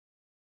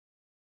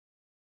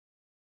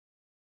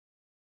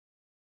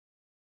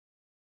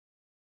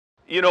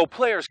You know,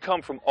 players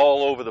come from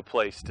all over the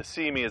place to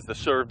see me as the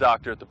serve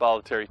doctor at the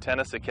Bollettieri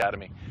Tennis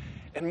Academy.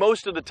 And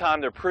most of the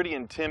time they're pretty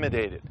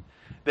intimidated.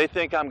 They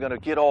think I'm going to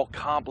get all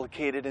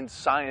complicated and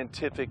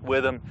scientific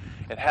with them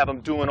and have them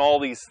doing all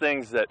these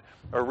things that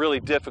are really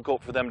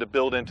difficult for them to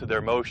build into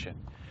their motion.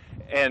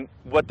 And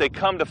what they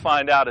come to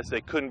find out is they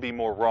couldn't be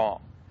more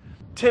wrong.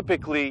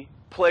 Typically,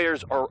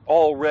 players are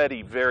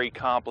already very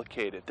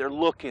complicated. They're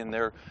looking,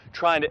 they're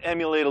trying to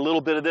emulate a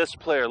little bit of this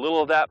player, a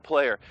little of that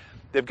player.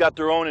 They've got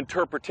their own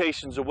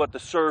interpretations of what the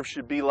serve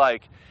should be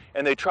like,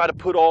 and they try to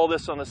put all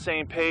this on the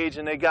same page,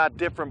 and they got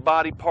different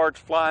body parts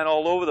flying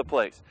all over the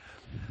place.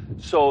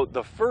 So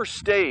the first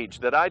stage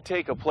that I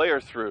take a player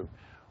through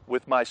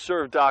with my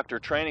Serve Doctor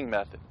training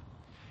method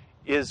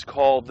is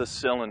called the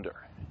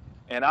cylinder.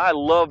 And I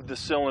love the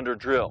cylinder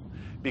drill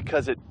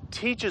because it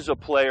teaches a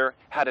player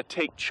how to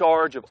take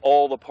charge of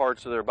all the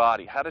parts of their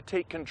body, how to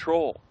take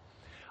control.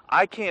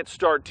 I can't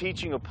start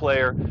teaching a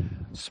player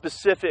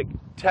specific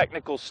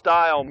technical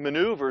style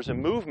maneuvers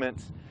and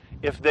movements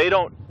if they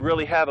don't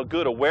really have a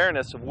good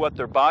awareness of what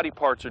their body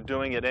parts are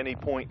doing at any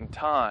point in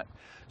time.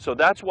 So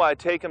that's why I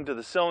take them to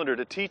the cylinder,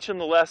 to teach them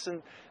the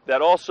lesson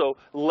that also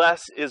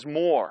less is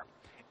more,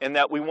 and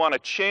that we want to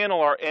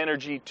channel our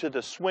energy to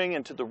the swing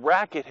and to the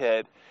racket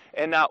head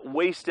and not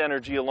waste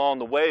energy along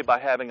the way by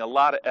having a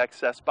lot of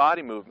excess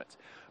body movements.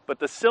 But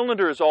the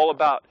cylinder is all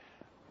about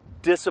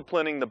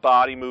disciplining the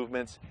body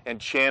movements and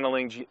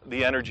channeling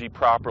the energy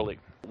properly.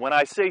 When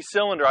I say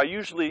cylinder, I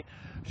usually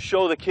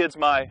show the kids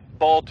my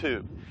ball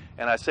tube.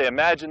 And I say,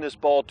 imagine this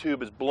ball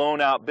tube is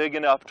blown out big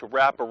enough to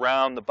wrap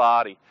around the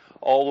body,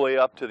 all the way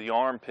up to the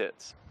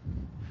armpits.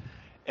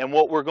 And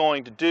what we're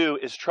going to do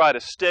is try to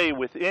stay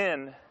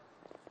within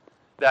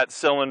that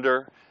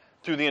cylinder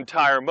through the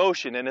entire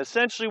motion. And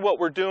essentially what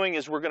we're doing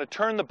is we're going to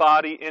turn the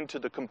body into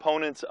the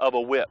components of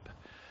a whip.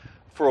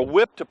 For a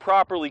whip to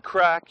properly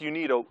crack, you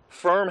need a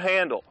firm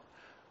handle.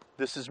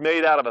 This is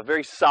made out of a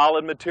very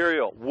solid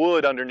material,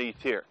 wood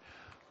underneath here.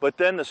 But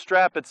then the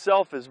strap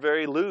itself is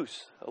very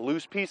loose, a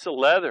loose piece of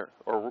leather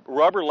or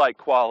rubber-like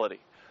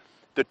quality.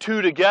 The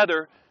two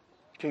together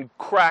can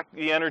crack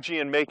the energy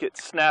and make it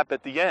snap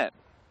at the end.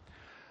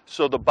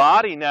 So the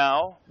body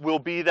now will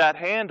be that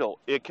handle.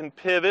 It can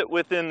pivot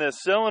within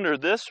this cylinder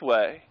this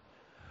way,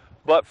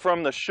 but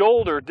from the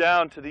shoulder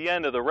down to the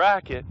end of the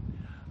racket,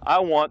 I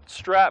want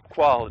strap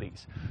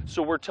qualities.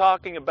 So we're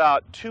talking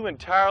about two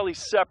entirely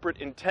separate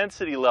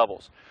intensity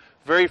levels.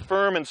 Very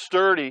firm and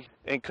sturdy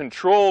and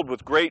controlled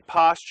with great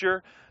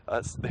posture.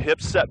 The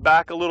hips set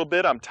back a little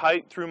bit. I'm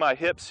tight through my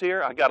hips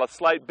here. I got a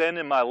slight bend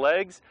in my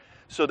legs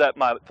so that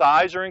my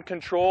thighs are in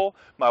control.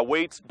 My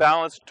weight's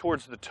balanced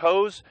towards the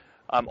toes.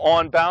 I'm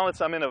on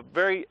balance. I'm in a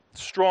very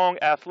strong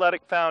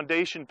athletic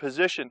foundation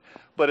position,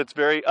 but it's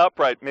very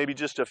upright, maybe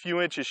just a few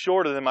inches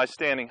shorter than my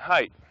standing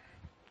height.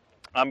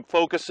 I'm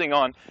focusing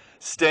on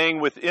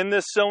staying within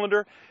this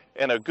cylinder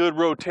and a good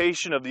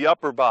rotation of the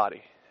upper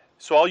body.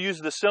 So I'll use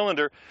the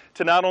cylinder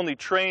to not only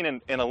train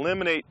and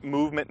eliminate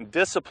movement and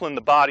discipline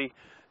the body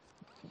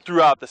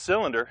throughout the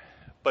cylinder,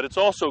 but it's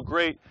also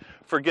great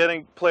for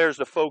getting players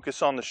to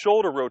focus on the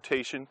shoulder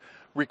rotation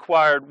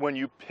required when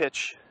you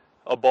pitch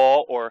a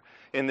ball, or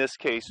in this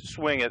case,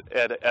 swing it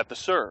at the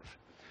serve.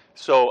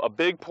 So a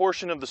big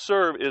portion of the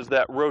serve is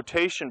that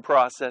rotation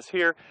process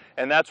here,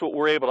 and that's what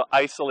we're able to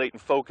isolate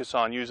and focus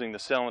on using the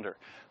cylinder.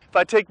 If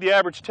I take the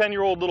average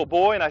 10-year-old little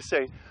boy and I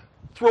say,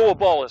 throw a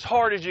ball as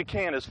hard as you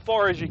can, as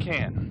far as you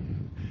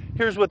can,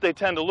 here's what they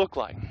tend to look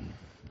like.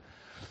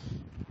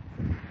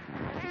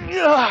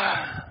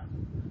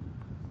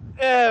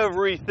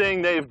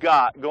 Everything they've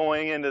got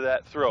going into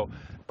that throw.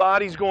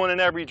 Body's going in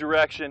every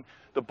direction,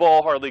 the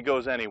ball hardly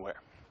goes anywhere.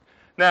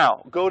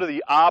 Now, go to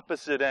the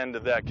opposite end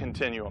of that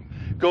continuum.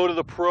 Go to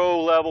the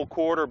pro-level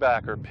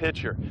quarterback or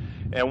pitcher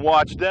and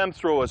watch them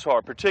throw as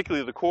hard,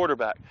 particularly the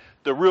quarterback.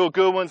 The real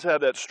good ones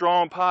have that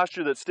strong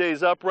posture that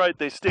stays upright.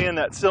 They stay in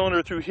that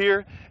cylinder through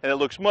here, and it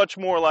looks much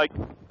more like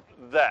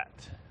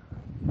that.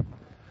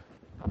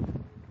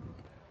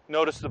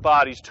 Notice the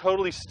body's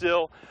totally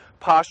still,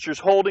 posture's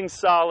holding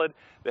solid,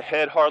 the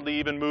head hardly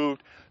even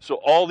moved, so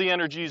all the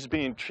energy is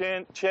being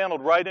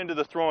channeled right into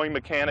the throwing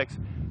mechanics.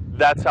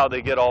 That's how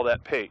they get all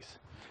that pace.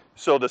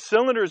 So the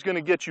cylinder is going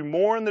to get you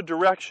more in the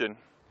direction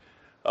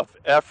of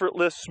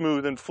effortless,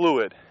 smooth, and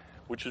fluid,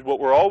 which is what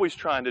we're always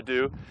trying to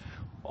do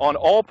on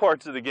all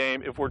parts of the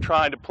game if we're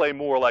trying to play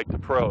more like the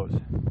pros.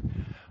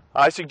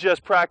 I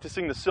suggest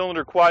practicing the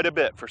cylinder quite a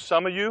bit. For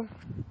some of you,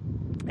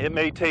 it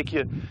may take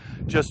you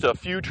just a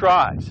few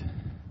tries.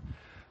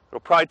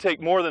 It'll probably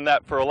take more than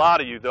that for a lot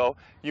of you, though.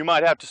 You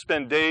might have to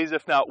spend days,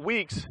 if not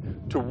weeks,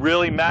 to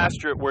really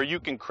master it where you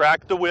can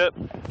crack the whip.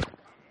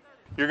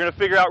 You're going to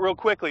figure out real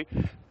quickly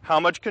how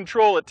much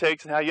control it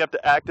takes and how you have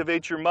to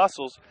activate your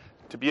muscles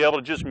to be able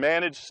to just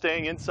manage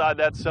staying inside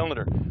that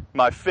cylinder.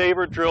 My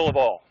favorite drill of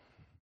all.